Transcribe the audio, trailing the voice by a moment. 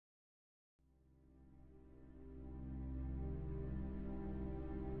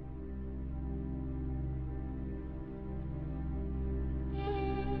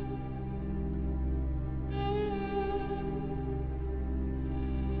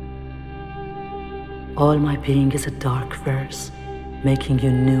All my being is a dark verse, making you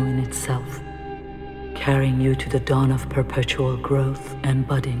new in itself, carrying you to the dawn of perpetual growth and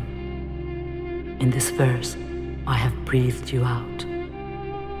budding. In this verse, I have breathed you out.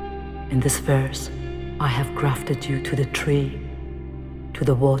 In this verse, I have grafted you to the tree, to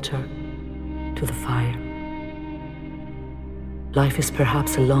the water, to the fire. Life is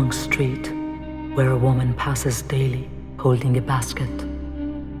perhaps a long street where a woman passes daily holding a basket.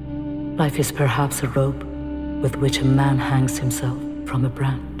 Life is perhaps a rope with which a man hangs himself from a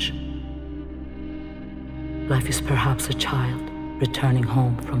branch. Life is perhaps a child returning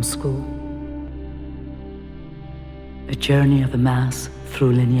home from school. A journey of a mass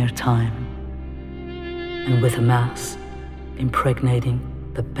through linear time, and with a mass impregnating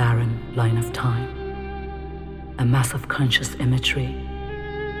the barren line of time. A mass of conscious imagery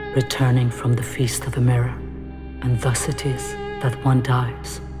returning from the feast of a mirror, and thus it is that one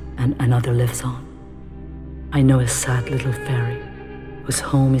dies and another lives on. I know a sad little fairy whose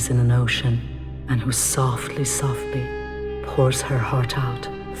home is in an ocean and who softly, softly pours her heart out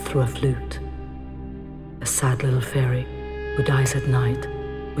through a flute. A sad little fairy who dies at night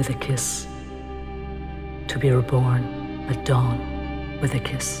with a kiss, to be reborn at dawn with a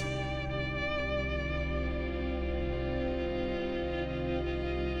kiss.